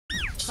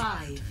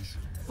5,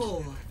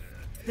 4,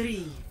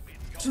 3,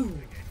 2,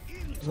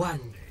 1.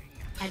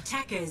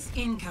 Attackers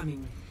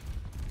incoming.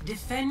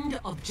 Defend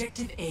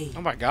objective A.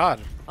 Oh my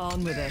god.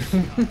 On with it.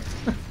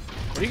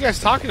 What are you guys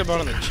talking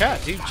about in the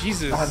chat, dude?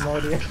 Jesus. I have no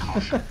idea.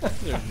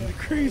 They're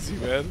crazy,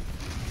 man.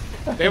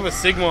 They have a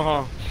Sigma,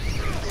 huh?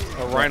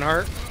 A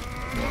Reinhardt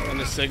and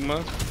a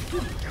Sigma.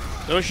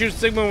 Don't shoot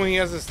Sigma when he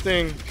has this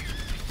thing.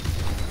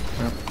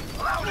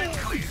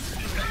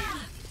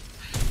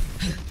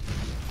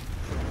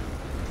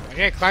 I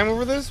can't climb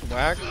over this?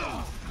 Whack.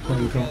 No,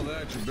 you can't. You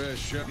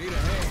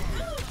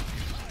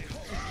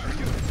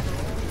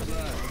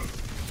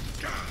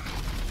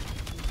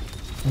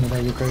know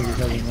that you're crazy,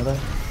 so you know that?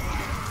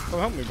 Come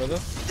help me, brother.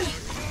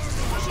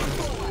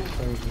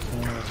 Crazy,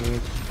 son of a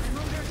bitch.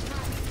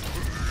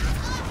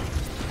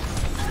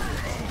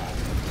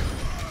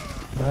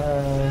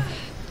 Bye.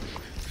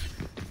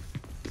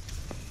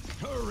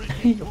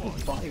 Your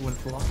body went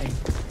flying.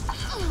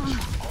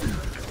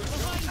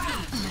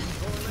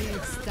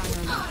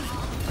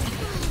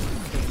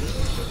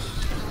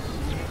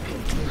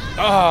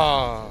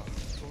 Ah.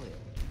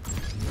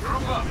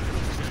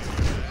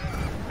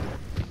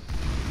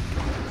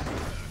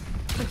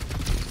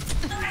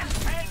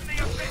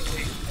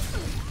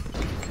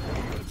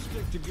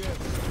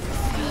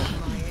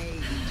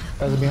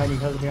 Cousin behind you,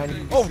 cousin behind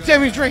you. Oh,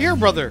 damn, he's right here,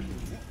 brother.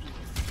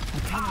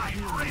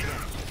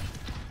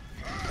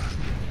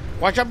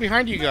 Watch out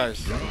behind you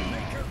guys.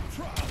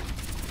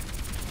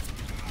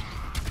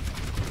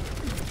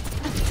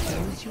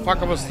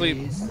 Fuck, I'm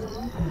asleep.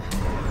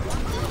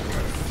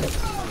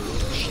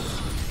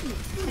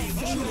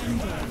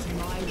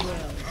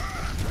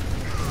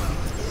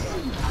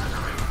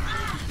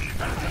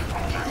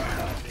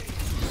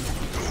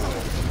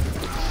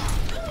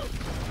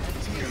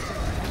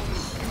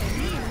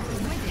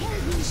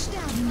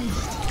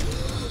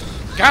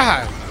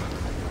 God!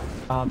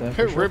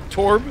 Hey, Rip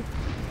Torb.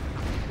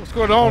 What's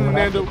going on,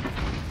 Nando?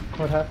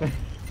 What happened?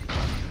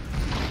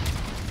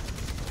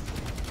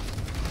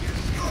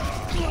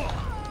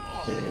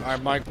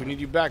 Alright, Mike, we need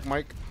you back,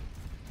 Mike.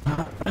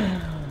 I'm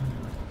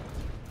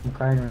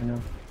crying right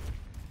now.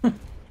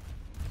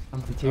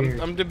 I'm in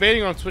tears. I'm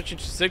debating on switching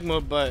to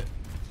Sigma, but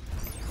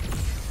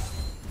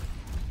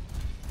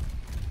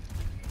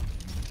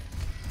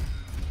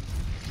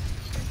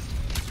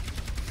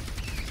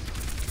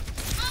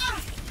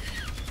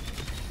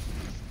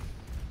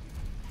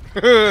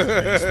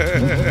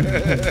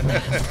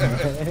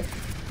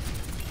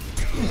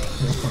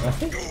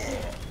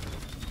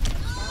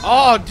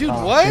oh, dude,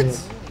 what?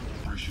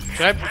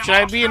 Should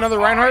I be another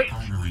Reinhardt?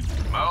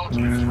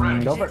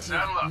 Go for it.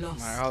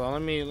 Alright, hold on.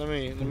 Let me use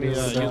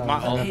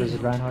my ult. Versus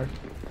Reinhardt.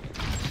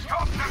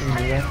 Can you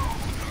do that?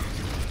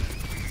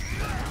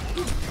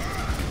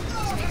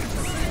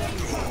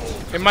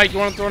 Hey, Mike, you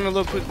want to throw in a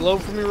little quick glow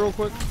for me, real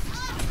quick?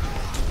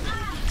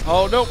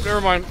 Oh, nope,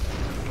 never mind.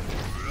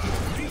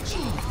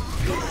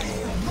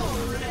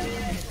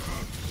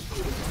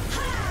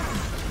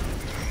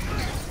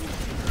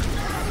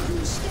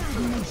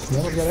 You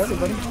almost got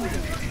everybody.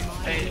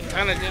 Hey,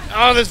 kinda did.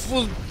 Oh, this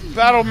fool's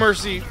battle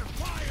mercy.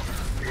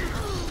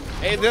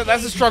 Hey,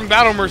 that's a strong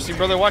battle mercy,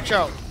 brother. Watch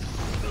out.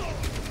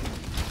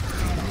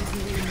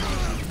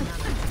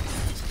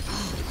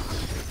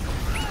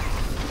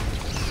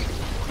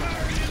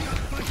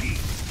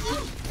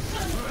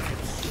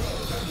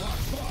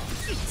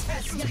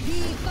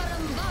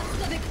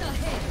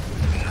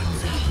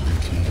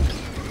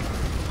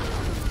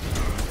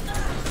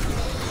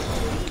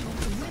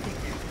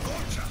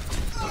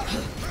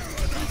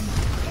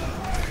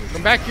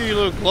 Come back here, you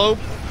little globe.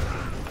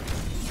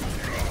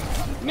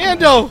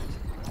 Nando!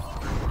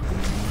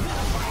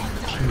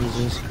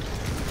 Jesus.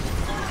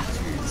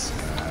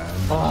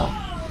 Oh.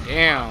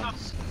 Damn.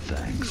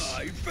 Thanks.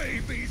 My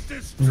baby's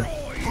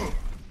destroyed.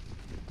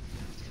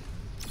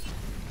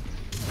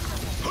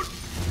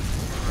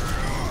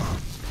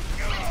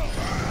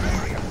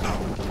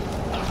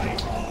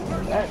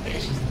 That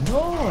is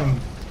annoying.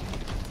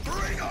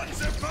 Bring on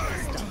the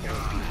pain.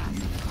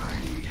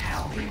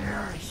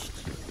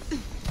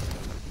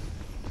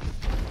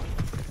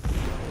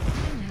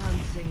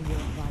 Enhancing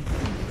your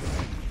vitals.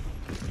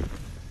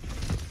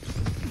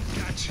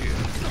 Gotcha.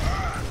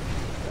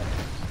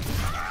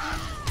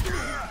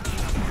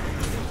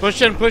 Push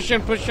in, push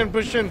in, push in,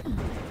 push in.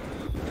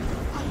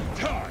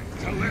 Time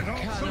to let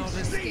off some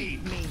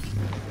steam.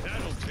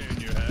 That'll turn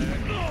your head.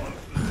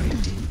 I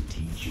didn't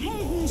teach you.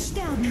 Helden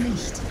sterben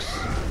nicht.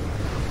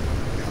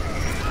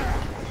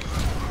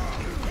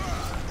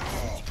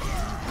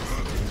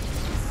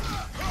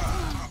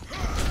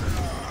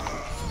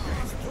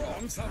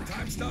 Brawn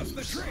sometimes does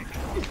the trick.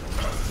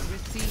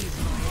 Receive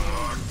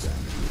my aid.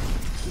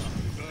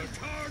 The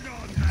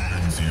Targon.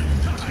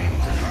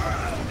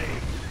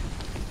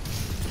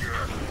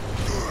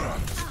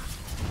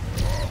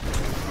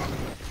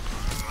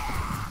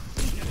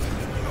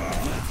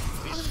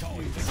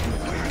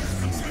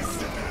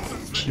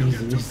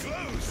 Jesus.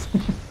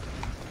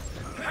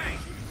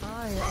 I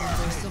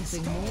offer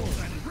something more.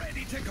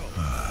 Ready to go.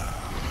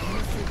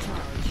 Missile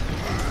charge.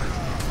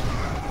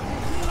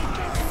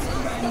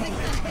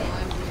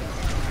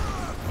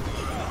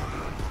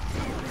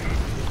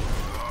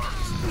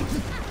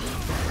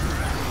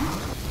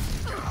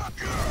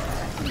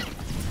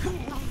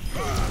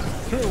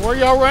 Where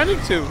y'all running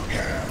to?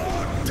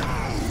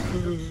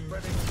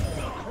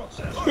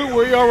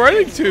 Where y'all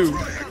running to?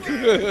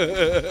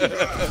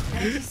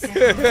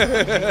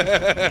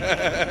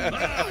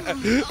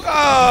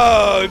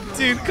 Oh,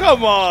 dude,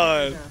 come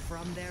on.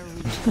 From their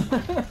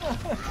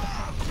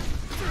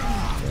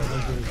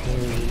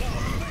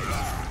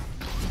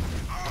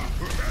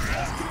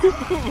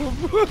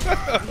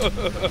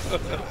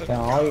Yeah,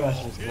 all you guys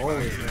are just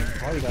rollers, man.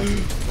 All you guys are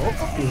just rollers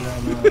right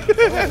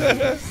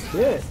now. Holy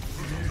shit.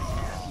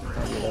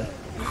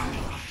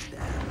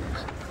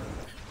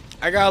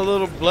 I got a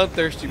little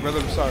bloodthirsty, brother.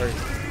 I'm sorry.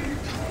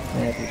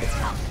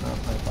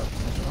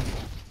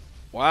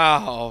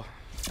 Wow.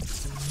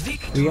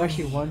 We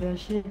actually won that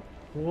shit?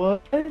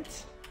 What?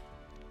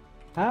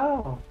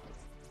 How?